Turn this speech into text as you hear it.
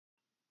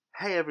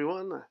Hey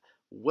everyone,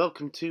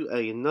 welcome to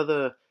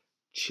another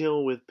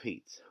Chill with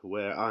Pete,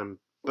 where I'm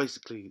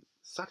basically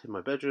sat in my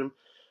bedroom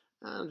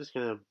and I'm just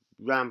going to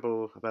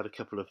ramble about a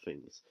couple of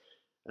things.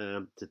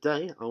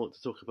 Today I want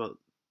to talk about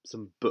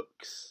some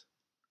books,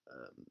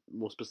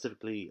 more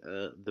specifically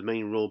the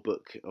main rule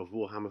book of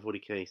Warhammer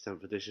 40k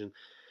 7th edition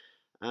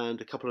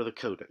and a couple of the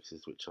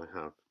codexes which I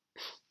have.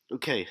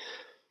 Okay,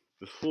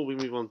 before we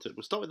move on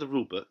we'll start with the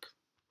rule book.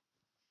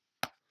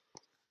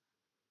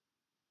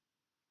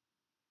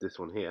 This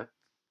one here,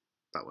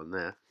 that one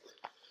there.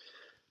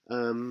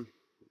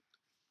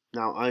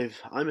 Now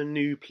I'm a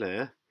new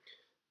player,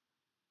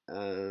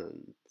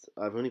 and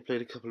I've only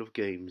played a couple of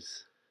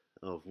games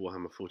of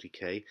Warhammer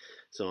 40k,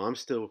 so I'm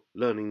still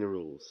learning the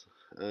rules,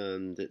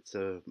 and it's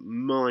a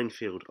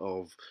minefield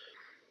of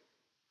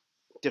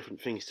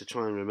different things to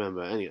try and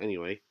remember.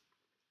 Anyway,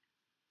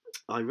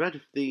 I read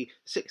the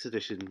 6th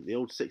edition, the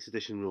old 6th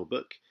edition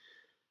rulebook.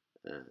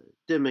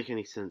 Didn't make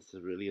any sense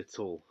really at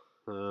all.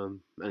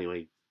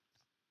 Anyway,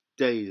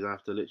 days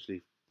after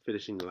literally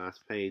finishing the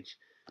last page,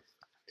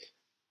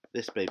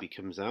 this baby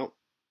comes out.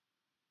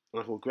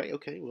 And I thought, great,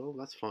 okay, well,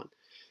 that's fine.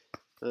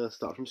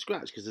 Start from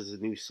scratch, because there's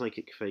a new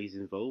psychic phase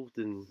involved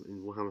in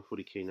Warhammer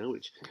 40k now,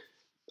 which,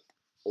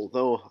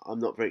 although I'm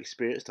not very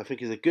experienced, I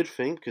think is a good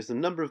thing, because the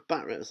number of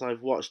Batrats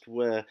I've watched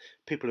where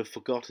people have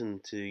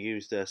forgotten to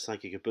use their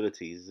psychic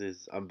abilities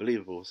is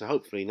unbelievable. So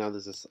hopefully now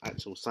there's this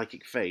actual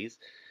psychic phase,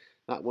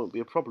 that won't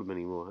be a problem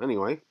anymore.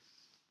 Anyway,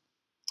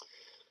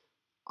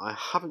 I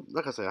haven't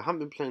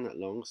been playing that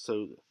long,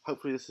 so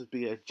hopefully this will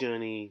be a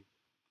journey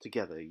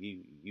together,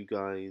 you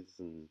guys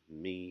and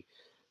me,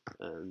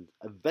 and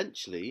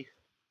eventually,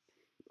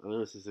 I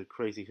know this is a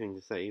crazy thing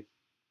to say,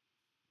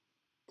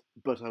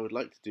 but I would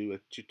like to do a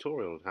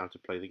tutorial on how to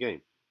play the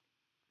game.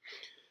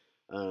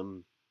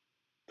 For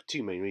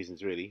two main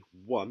reasons, really.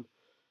 One,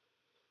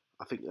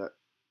 I think that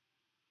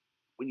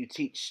when you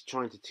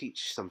trying to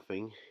teach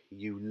something,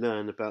 you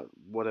learn about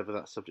whatever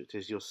that subject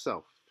is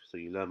yourself. So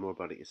you learn more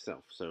about it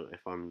yourself. So if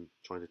I'm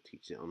trying to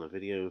teach it on a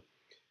video,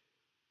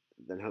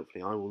 then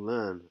hopefully I will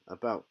learn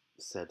about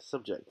said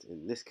subject.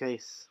 In this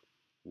case,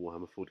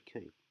 Warhammer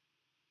 40k.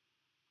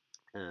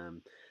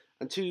 And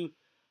two,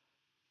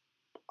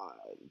 I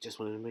just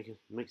wanted to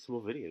make some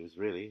more videos,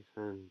 really,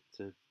 and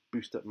to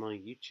boost up my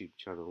YouTube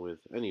channel with.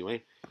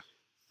 Anyway,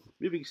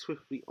 moving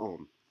swiftly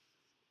on.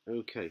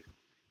 Okay.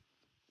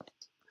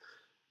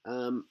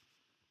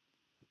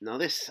 Now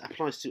this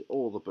applies to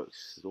all the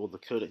books, all the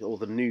codex, all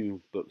the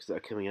new books that are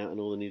coming out, and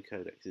all the new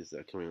codexes that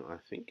are coming out. I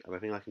think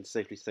I can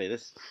safely say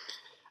this.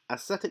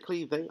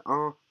 Aesthetically, they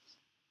are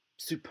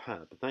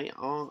superb. They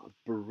are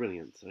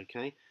brilliant.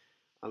 Okay,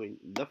 I mean,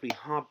 lovely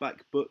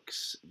hardback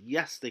books.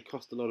 Yes, they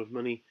cost a lot of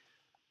money,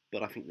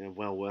 but I think they're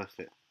well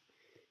worth it.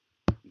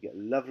 You get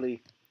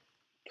lovely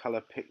colour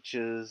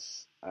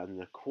pictures, and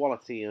the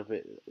quality of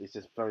it is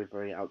just very,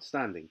 very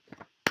outstanding.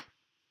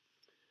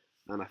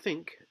 And I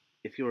think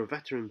if you're a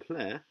veteran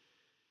player,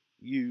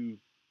 you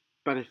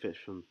benefit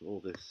from all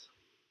this.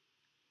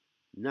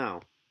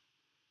 Now,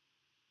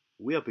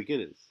 we are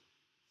beginners.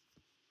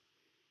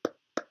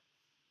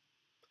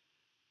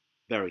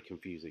 Very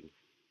confusing.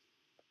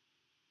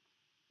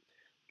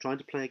 Trying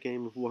to play a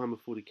game of Warhammer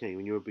 40k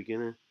when you're a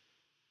beginner,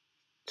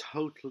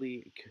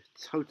 totally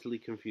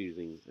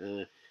confusing.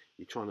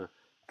 You're trying to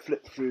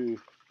flip through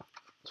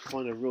to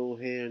find a rule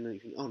here, and then you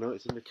think, oh no,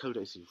 it's in the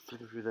codex. You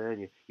flip through there,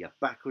 and you're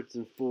backwards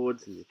and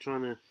forwards, and you're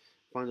trying to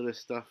find all this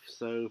stuff.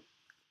 So,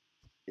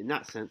 in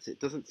that sense, it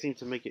doesn't seem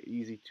to make it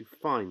easy to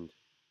find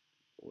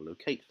or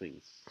locate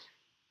things.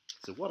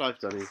 So what I've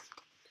done is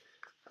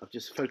I've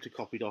just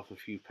photocopied off a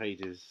few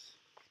pages,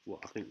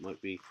 what I think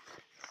might be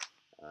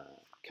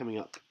coming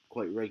up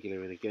quite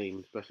regular in a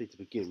game, especially to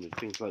begin with,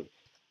 things like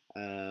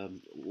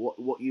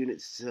what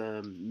units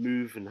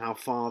move and how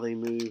far they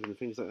move and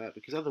things like that,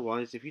 because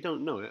otherwise, if you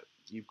don't know it,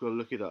 you've got to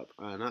look it up,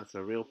 and that's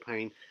a real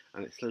pain,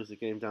 and it slows the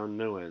game down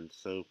no end.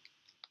 So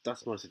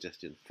that's my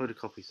suggestion,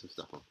 photocopy some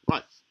stuff off.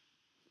 Right,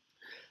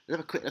 let's have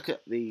a quick look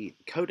at the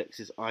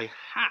codexes I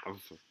have.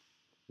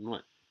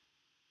 Right,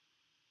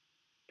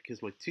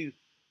 because my two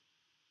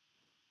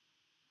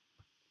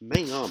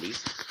main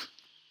armies,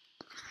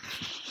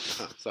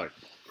 sorry,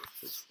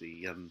 it's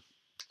the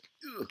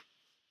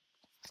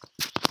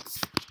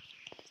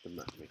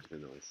map making a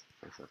noise.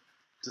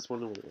 Just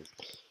wondering what it was.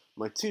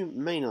 My two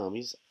main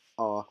armies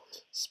are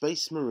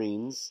Space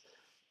Marines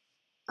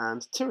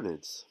and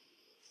Tyranids.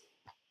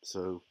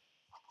 So,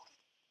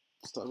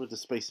 starting with the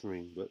Space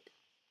Marine book.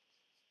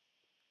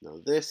 Now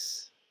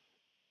this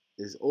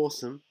is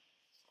awesome,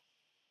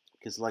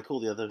 because like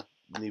all the other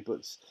new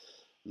books,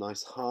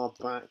 nice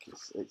hardback,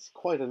 it's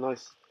quite a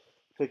nice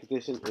thick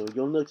edition.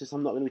 You'll notice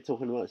I'm not going to be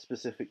talking about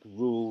specific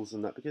rules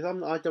and that, because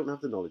I don't have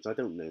the knowledge, I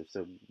don't know,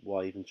 so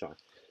why even try?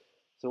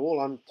 So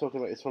all I'm talking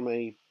about is from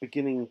a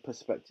beginning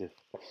perspective.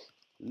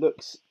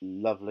 Looks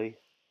lovely.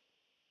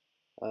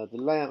 The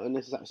layout in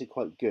this is actually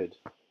quite good,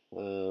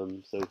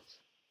 so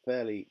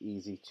fairly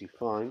easy to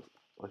find,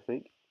 I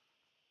think.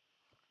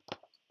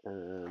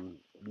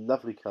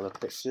 Lovely colour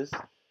pictures.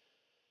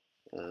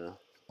 I'll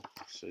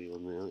show you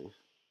on there.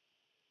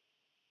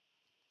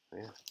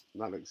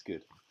 That looks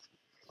good.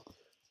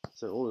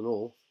 So all in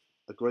all,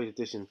 a great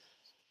addition.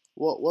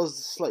 What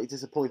was slightly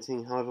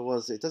disappointing, however,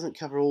 was it doesn't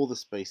cover all the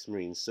Space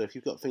Marines. So if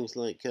you've got things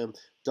like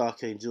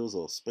Dark Angels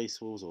or Space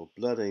Wolves or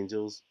Blood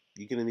Angels,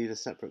 you're going to need a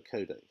separate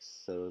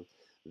codex. So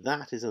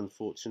that is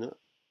unfortunate.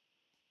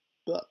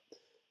 But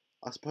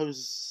I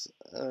suppose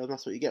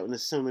that's what you get when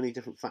there's so many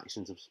different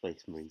factions of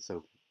Space Marines.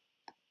 So,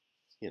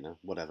 you know,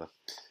 whatever.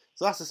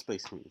 So that's the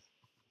Space Marines.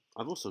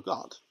 I've also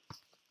got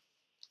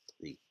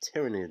the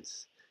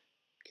Tyranids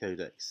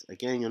Codex.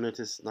 Again, you'll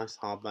notice nice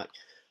hardback,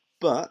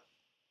 but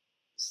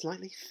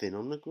slightly thin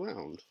on the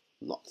ground.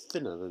 Not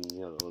thinner than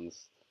the other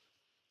ones.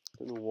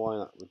 Don't know why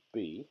that would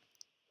be.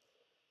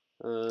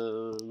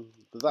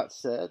 But that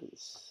said,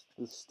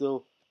 there's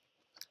still.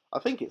 I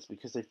think it's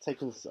because they've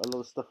taken a lot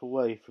of stuff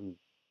away from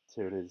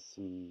Tyranids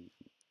and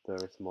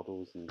various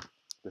models and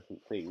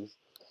different things.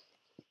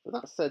 But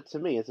that said, to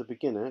me as a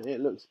beginner,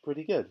 it looks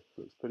pretty good. It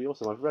looks pretty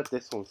awesome. I've read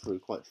this one through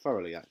quite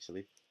thoroughly,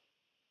 actually.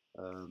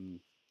 And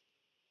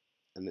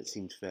it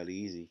seemed fairly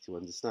easy to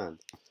understand.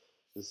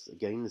 There's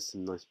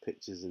some nice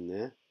pictures in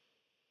there.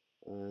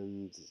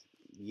 And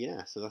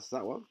yeah, so that's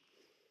that one.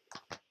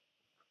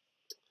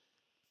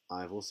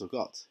 I've also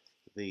got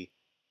the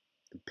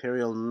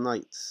Imperial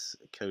Knights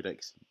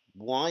Codex.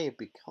 Why?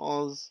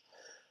 Because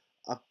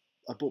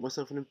I bought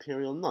myself an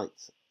Imperial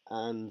Knight,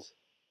 and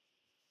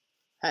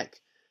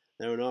heck,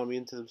 they're an army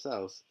into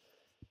themselves.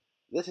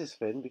 This is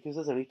thin because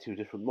there's only two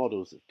different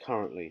models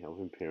currently of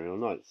Imperial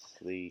Knights,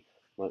 the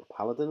Knight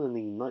Paladin and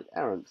the Knight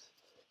Errant.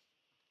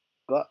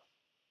 But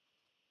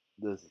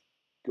there's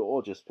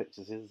gorgeous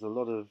pictures. There's a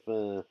lot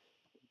of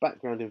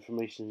background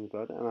information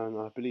about it, and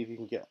I believe you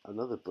can get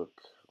another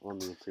book on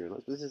the Imperial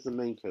Knights. But this is the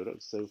main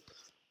codex, so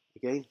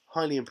again,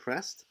 highly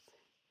impressed.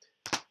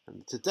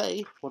 And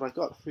today, what I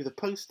got through the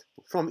post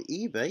from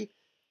eBay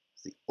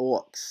is the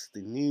Orcs,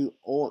 the new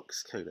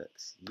Orcs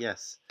Codex.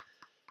 Yes.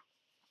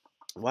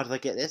 Why did I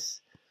get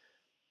this?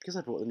 Because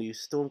I bought the new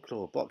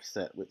Stormclaw box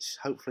set, which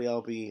hopefully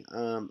I'll be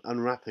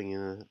unwrapping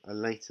in a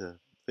later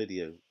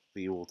video for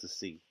you all to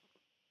see.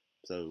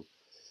 So,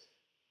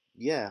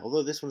 yeah,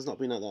 although this one's not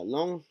been out that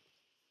long,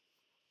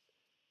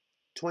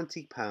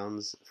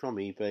 £20 from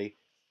eBay,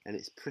 and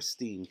it's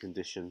pristine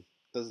condition.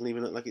 Doesn't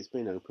even look like it's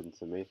been opened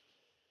to me.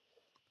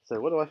 So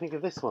what do I think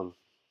of this one?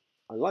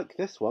 I like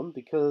this one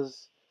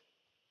because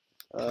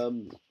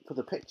for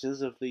the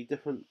pictures of the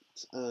different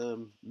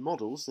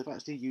models, they've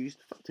actually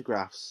used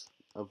photographs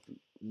of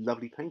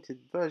lovely painted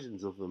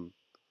versions of them.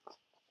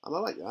 And I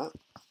like that.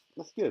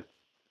 That's good.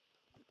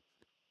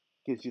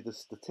 Gives you the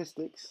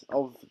statistics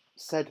of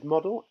said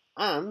model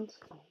and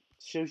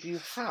shows you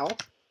how,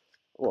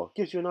 or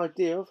gives you an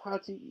idea of how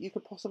you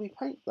could possibly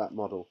paint that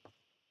model.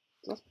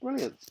 So that's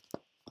brilliant.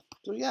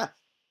 So yeah.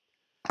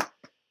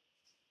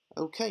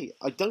 Okay,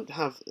 I don't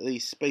have the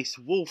Space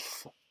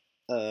Wolf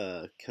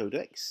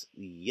Codex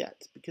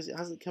yet because it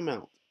hasn't come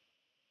out.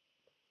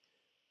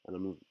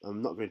 And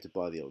I'm not going to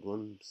buy the old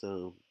one,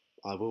 so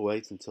I will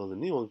wait until the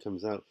new one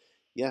comes out.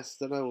 Yes,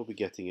 then I will be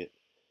getting it.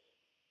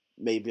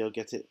 Maybe I'll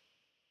get it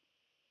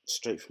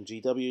straight from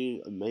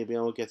GW, and maybe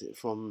I'll get it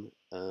from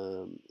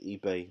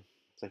eBay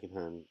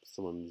secondhand.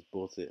 Someone's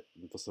bought it,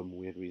 and for some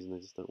weird reason they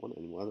just don't want it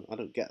anymore. I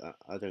don't get that.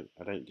 I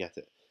don't get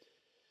it.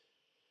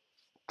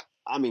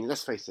 I mean,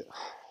 let's face it.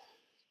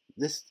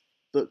 This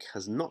book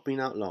has not been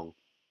out long,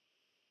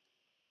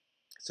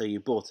 so you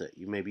bought it.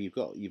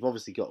 You've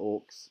obviously got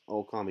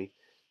Orc Army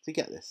to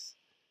get this.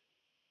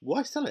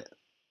 Why sell it?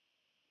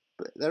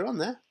 But they're on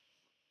there.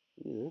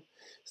 You know,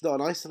 it's not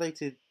an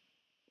isolated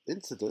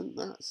incident.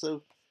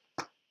 So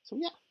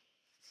yeah.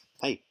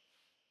 Hey,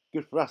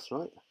 good for us,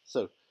 right?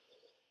 So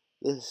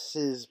this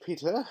is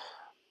Peter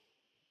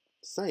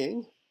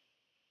saying,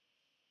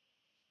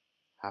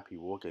 happy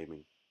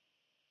wargaming.